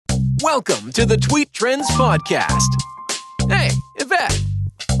Welcome to the Tweet Trends Podcast. Hey, Yvette,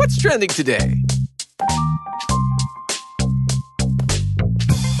 what's trending today?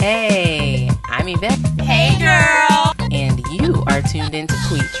 Hey, I'm Yvette. Hey, girl. And you are tuned into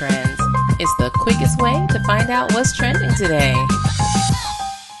Tweet Trends. It's the quickest way to find out what's trending today.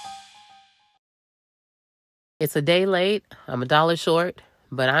 It's a day late. I'm $1 short,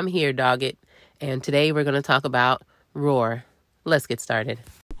 but I'm here, dog it. And today we're going to talk about Roar. Let's get started.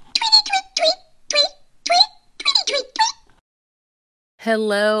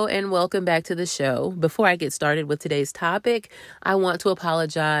 Hello and welcome back to the show. Before I get started with today's topic, I want to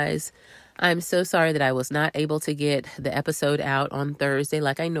apologize. I'm so sorry that I was not able to get the episode out on Thursday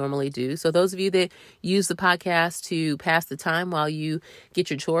like I normally do. So those of you that use the podcast to pass the time while you get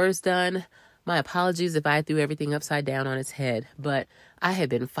your chores done, my apologies if I threw everything upside down on its head. But I have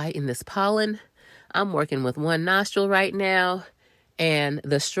been fighting this pollen. I'm working with one nostril right now, and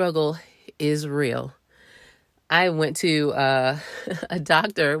the struggle is real. I went to a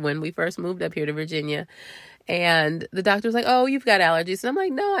doctor when we first moved up here to Virginia, and the doctor was like, "Oh, you've got allergies." And I'm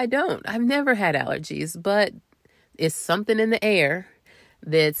like, "No, I don't. I've never had allergies, but it's something in the air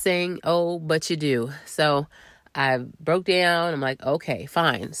that's saying, oh, but you do." So I broke down. I'm like, okay,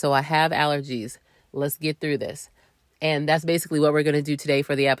 fine. So I have allergies. Let's get through this. And that's basically what we're going to do today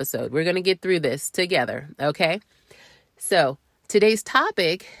for the episode. We're going to get through this together, okay? So today's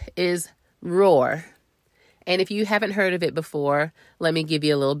topic is Roar. And if you haven't heard of it before, let me give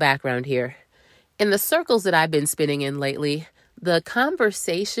you a little background here. In the circles that I've been spinning in lately, the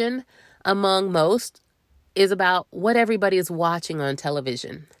conversation among most is about what everybody is watching on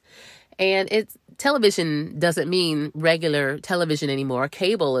television. And television doesn't mean regular television anymore.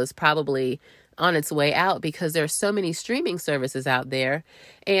 Cable is probably on its way out because there are so many streaming services out there.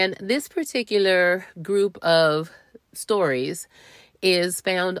 And this particular group of stories is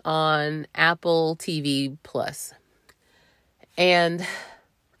found on Apple TV Plus. And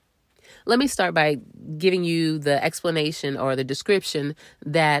let me start by giving you the explanation or the description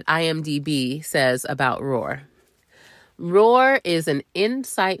that IMDb says about Roar. Roar is an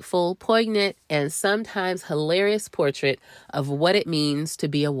insightful, poignant, and sometimes hilarious portrait of what it means to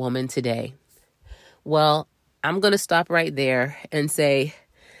be a woman today. Well, I'm going to stop right there and say,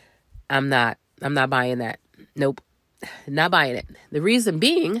 I'm not buying that. Nope. Not buying it. The reason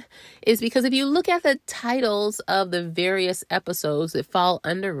being is because if you look at the titles of the various episodes that fall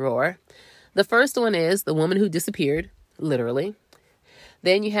under Roar, the first one is The Woman Who Disappeared, literally.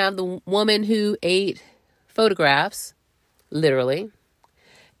 Then you have The Woman Who Ate Photographs, literally.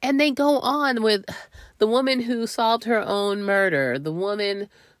 And they go on with The Woman Who Solved Her Own Murder, The Woman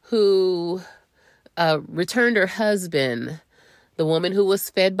Who returned her husband, The Woman Who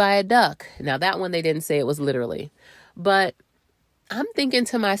Was Fed by a Duck. Now that one they didn't say it was literally. But I'm thinking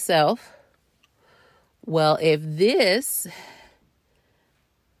to myself, well, if this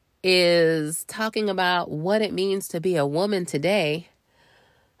is talking about what it means to be a woman today,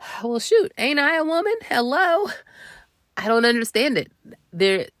 well, shoot, ain't I a woman? Hello? I don't understand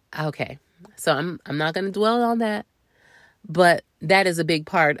it. Okay, so I'm not going to dwell on that. But that is a big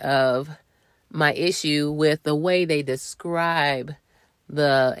part of my issue with the way they describe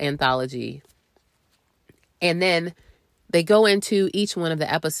the anthology. And then they go into each one of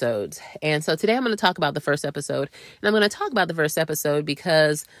the episodes. And so today I'm going to talk about the first episode. And I'm going to talk about the first episode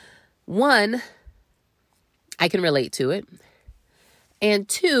because, one, I can relate to it. And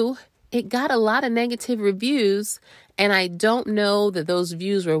two, it got a lot of negative reviews. And I don't know that those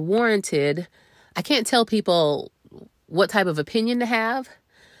views were warranted. I can't tell people what type of opinion to have.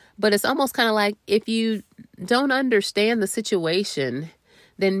 But it's almost kind of like if you don't understand the situation,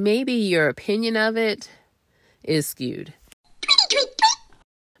 then maybe your opinion of it is skewed.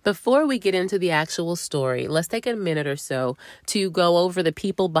 Before we get into the actual story, let's take a minute or so to go over the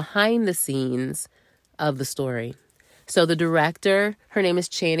people behind the scenes of the story. So the director, her name is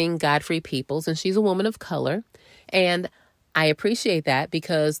Channing Godfrey Peoples, and she's a woman of color. And I appreciate that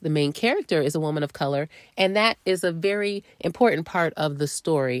because the main character is a woman of color, and that is a very important part of the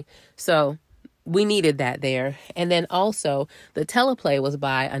story. So we needed that there. And then also the teleplay was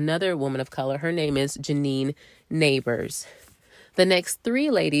by another woman of color. Her name is Janine Neighbors. The next three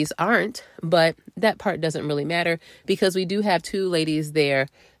ladies aren't, but that part doesn't really matter because we do have two ladies there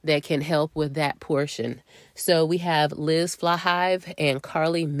that can help with that portion. So we have Liz Flahive and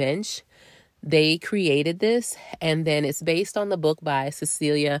Carly Mensch. They created this, and then it's based on the book by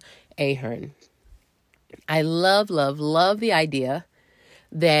Cecilia Ahern. I love the idea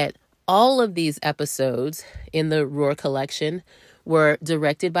that all of these episodes in the Roar collection were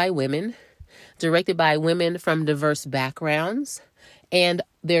directed by women from diverse backgrounds, And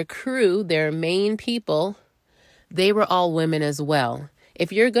their crew, their main people, they were all women as well.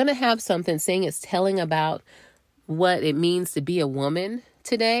 If you're going to have something saying it's telling about what it means to be a woman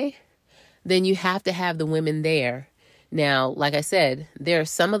today, then you have to have the women there. Now, like I said, there are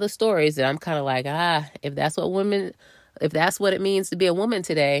some of the stories that I'm kind of like, if that's what it means to be a woman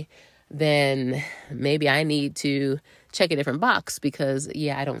today, then maybe I need to check a different box because,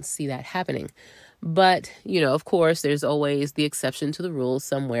 I don't see that happening. But, of course, there's always the exception to the rules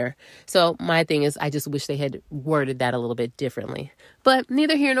somewhere. So my thing is, I just wish they had worded that a little bit differently. But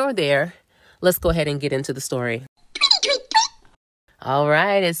neither here nor there. Let's go ahead and get into the story. All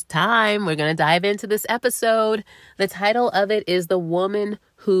right, it's time. We're going to dive into this episode. The title of it is The Woman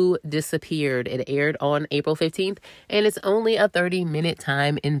Who Disappeared. It aired on April 15th, and it's only a 30-minute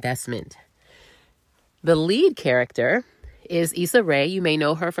time investment. The lead character is Issa Rae. You may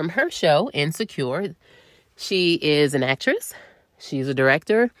know her from her show, Insecure. She is an actress. She's a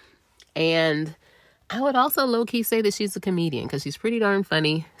director. And I would also low-key say that she's a comedian because she's pretty darn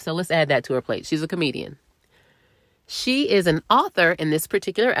funny. So let's add that to her plate. She's a comedian. She is an author in this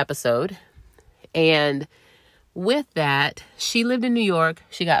particular episode. And with that, she lived in New York.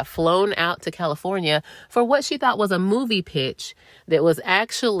 She got flown out to California for what she thought was a movie pitch that was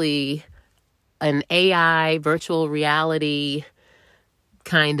actually an AI virtual reality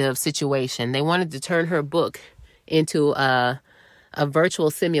kind of situation. They wanted to turn her book into a virtual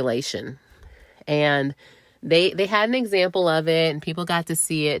simulation. And they had an example of it and people got to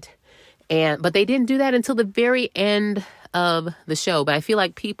see it. But they didn't do that until the very end of the show. But I feel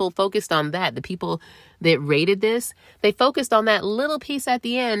like people focused on that. The people that rated this, they focused on that little piece at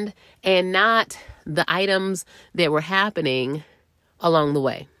the end and not the items that were happening along the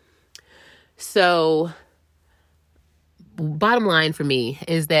way. So bottom line for me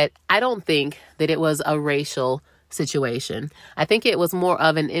is that I don't think that it was a racial situation. I think it was more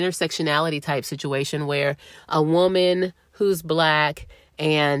of an intersectionality type situation where a woman who's Black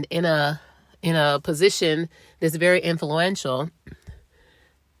and in a position that's very influential,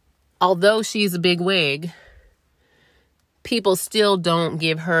 although she's a big wig, people still don't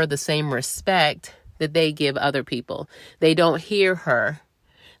give her the same respect that they give other people. They don't hear her.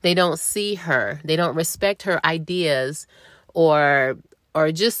 They don't see her. They don't respect her ideas or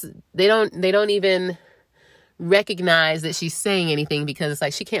just they don't even recognize that she's saying anything because it's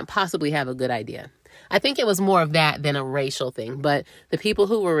like she can't possibly have a good idea. I think it was more of that than a racial thing. But the people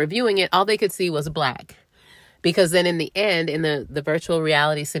who were reviewing it, all they could see was Black. Because then in the end, in the virtual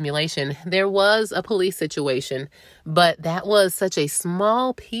reality simulation, there was a police situation. But that was such a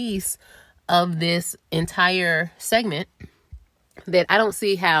small piece of this entire segment that I don't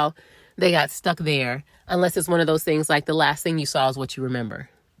see how they got stuck there unless it's one of those things like the last thing you saw is what you remember.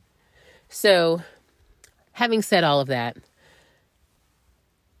 So having said all of that,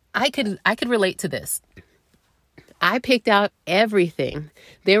 I could relate to this. I picked out everything.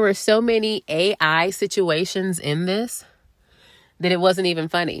 There were so many AI situations in this that it wasn't even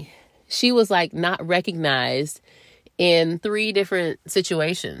funny. She was like not recognized in 3 different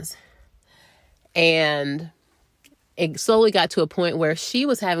situations. And it slowly got to a point where she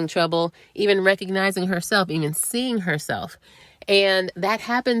was having trouble even recognizing herself, even seeing herself. And that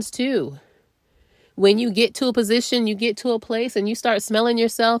happens too. When you get to a position, you get to a place and you start smelling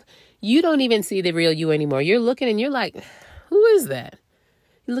yourself, you don't even see the real you anymore. You're looking and you're like, who is that?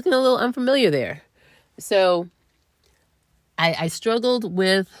 You're looking a little unfamiliar there. So I struggled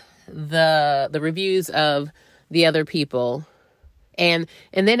with the reviews of the other people. And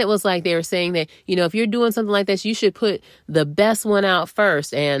then it was like they were saying that, if you're doing something like this, you should put the best one out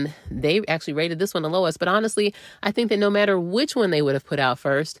first. And they actually rated this one the lowest. But honestly, I think that no matter which one they would have put out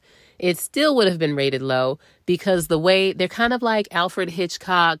first, it still would have been rated low because the way they're kind of like Alfred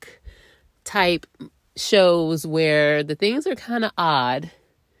Hitchcock type shows where the things are kind of odd.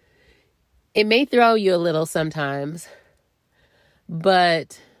 It may throw you a little sometimes,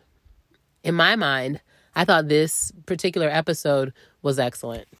 but in my mind, I thought this particular episode was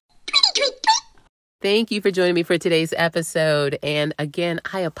excellent. Thank you for joining me for today's episode. And again,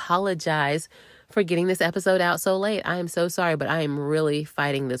 I apologize for getting this episode out so late. I am so sorry, but I am really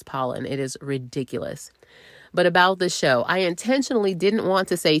fighting this pollen. It is ridiculous. But about the show, I intentionally didn't want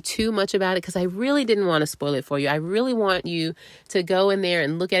to say too much about it because I really didn't want to spoil it for you. I really want you to go in there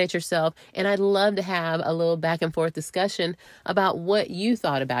and look at it yourself. And I'd love to have a little back and forth discussion about what you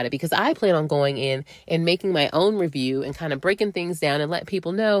thought about it, because I plan on going in and making my own review and kind of breaking things down and let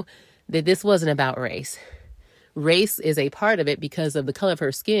people know that this wasn't about race. Race is a part of it because of the color of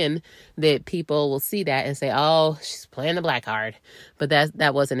her skin, that people will see that and say, oh, she's playing the black card. But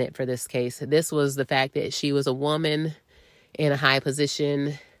that wasn't it for this case. This was the fact that she was a woman in a high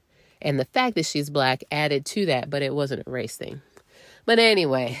position. And the fact that she's Black added to that, but it wasn't a race thing. But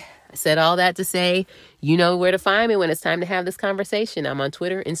anyway, I said all that to say, you know where to find me when it's time to have this conversation. I'm on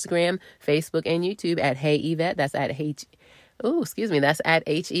Twitter, Instagram, Facebook, and YouTube at Hey Yvette. That's at that's at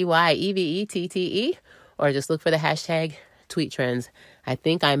HEYEVETTE. Or just look for the hashtag tweet trends. I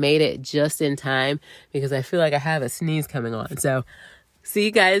think I made it just in time because I feel like I have a sneeze coming on. So see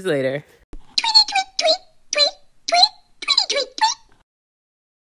you guys later.